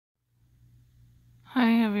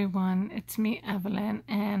Hi everyone, it's me Evelyn,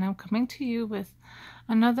 and I'm coming to you with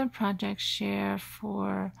another project share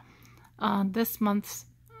for this month's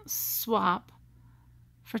swap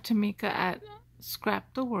for Tmika at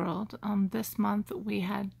Scrapdaworld. This month we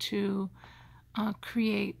had to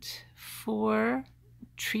create 4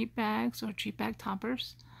 treat bags or treat bag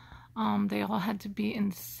toppers. They all had to be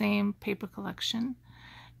in the same paper collection,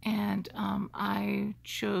 and I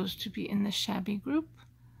chose to be in the shabby group.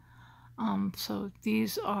 So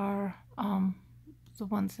these are the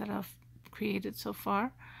ones that I've created so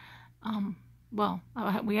far.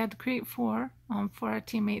 We had to create 4 for our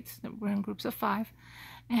teammates that were in groups of 5,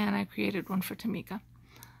 and I created one for Tmika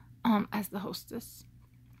as the hostess.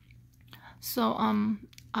 So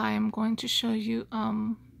I'm going to show you,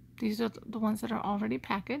 these are the ones that are already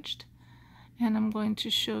packaged, and I'm going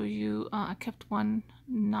to show you, I kept one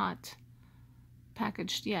not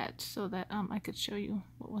packaged yet so that I could show you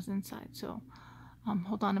what was inside. So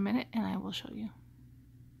hold on a minute and I will show you.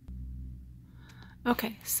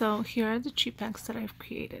 Okay, so here are the treat bags that I've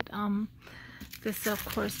created. This of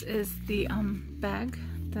course is the bag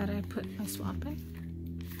that I put my swap in,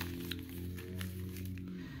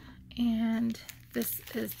 and this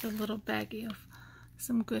is the little baggie of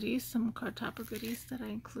some goodies, some card topper goodies that I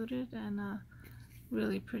included, and a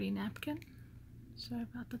really pretty napkin. Sorry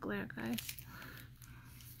about the glare, guys.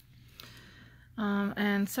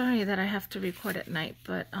 And sorry that I have to record at night,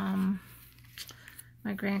 but my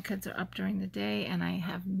grandkids are up during the day and I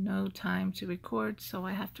have no time to record, so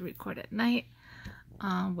I have to record at night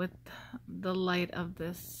with the light of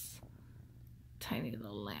this tiny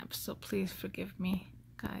little lamp. So please forgive me,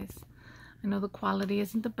 guys. I know the quality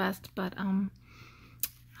isn't the best, but I'm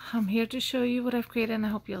here to show you what I've created and I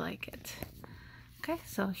hope you like it. Okay,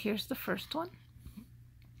 so here's the first one.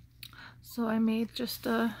 So I made just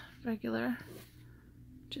a regular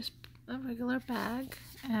bag,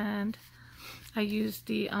 and I used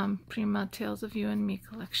the Prima Tales of You and Me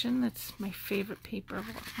collection. That's my favorite paper of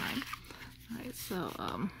all time. Alright,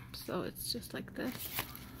 so it's just like this.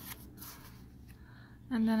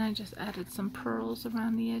 And then I just added some pearls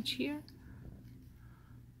around the edge here.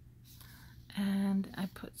 And I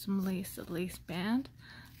put some lace, a lace band,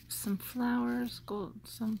 some flowers,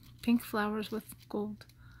 some pink flowers with gold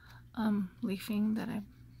leafing that I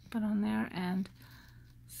put on there, and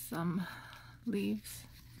some leaves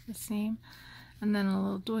the same, and then a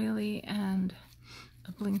little doily and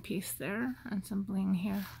a bling piece there, and some bling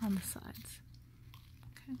here on the sides.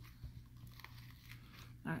 Okay.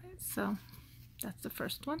 Alright, so that's the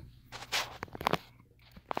first one.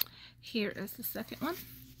 Here is the second one,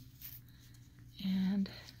 and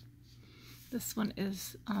this one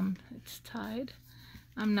is it's tied.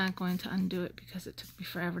 I'm not going to undo it because it took me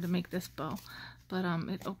forever to make this bow, but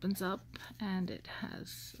it opens up and it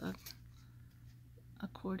has a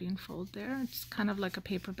accordion fold there. It's kind of like a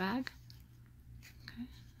paper bag. Okay,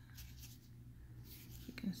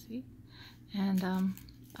 you can see, and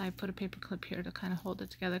I put a paper clip here to kind of hold it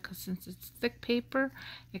together, because since it's thick paper,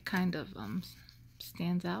 it kind of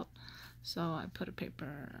stands out. So I put a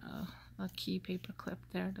key paper clip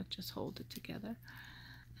there to just hold it together.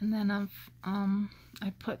 And then I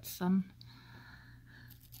put some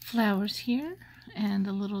flowers here and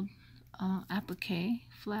a little applique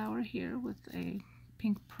flower here with a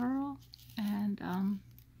pink pearl and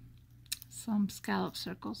some scallop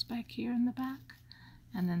circles back here in the back,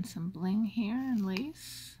 and then some bling here and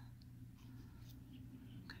lace.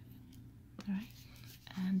 Okay. All right,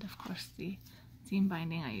 and of course the seam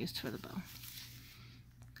binding I used for the bow.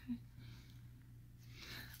 Okay.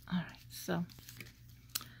 All right, so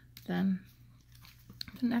then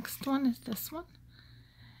the next one is this one,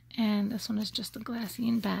 and this one is just a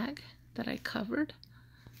glassine bag that I covered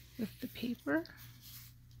with the paper.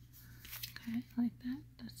 Okay, like that.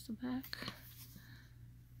 That's the back,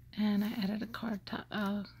 and I added a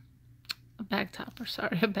bag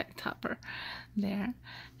topper there,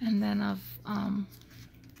 and then I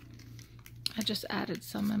just added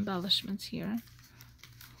some embellishments here,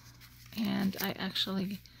 and I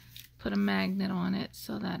actually put a magnet on it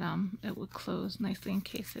so that it would close nicely in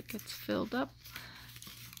case it gets filled up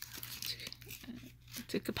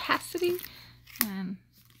to capacity, and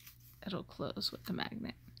it'll close with the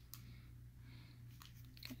magnet.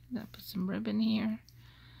 Okay, then I put some ribbon here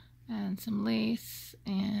and some lace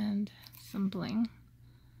and some bling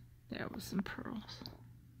there with some pearls.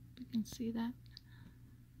 You can see that.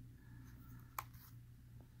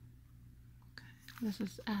 Okay, this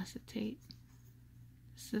is acetate.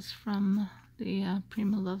 This is from the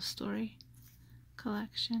Prima Love Story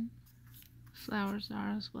collection. Flowers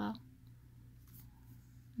are as well,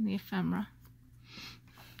 and the ephemera.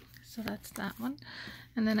 So that's that one.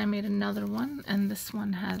 And then I made another one, and this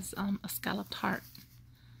one has a scalloped heart.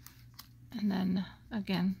 And then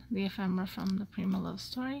again, the ephemera from the Prima Love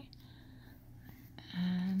Story.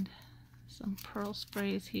 And some pearl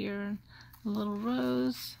sprays here, a little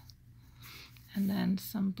rose, and then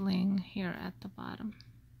some bling here at the bottom.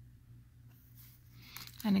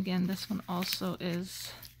 And again, this one also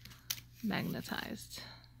is magnetized.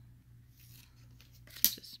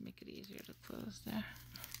 Just make it easier to close there.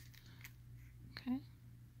 Okay.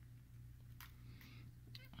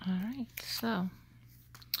 Alright, so,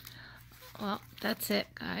 well, that's it,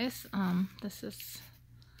 guys. This is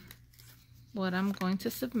what I'm going to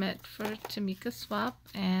submit for Tmika Swap,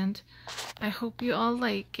 and I hope you all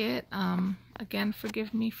like it. Again,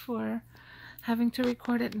 forgive me for having to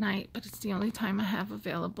record at night, but it's the only time I have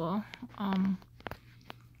available.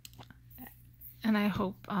 And I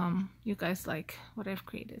hope you guys like what I've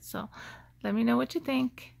created. So let me know what you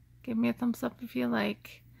think. Give me a thumbs up if you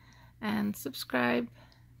like, and subscribe.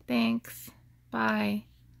 Thanks. Bye.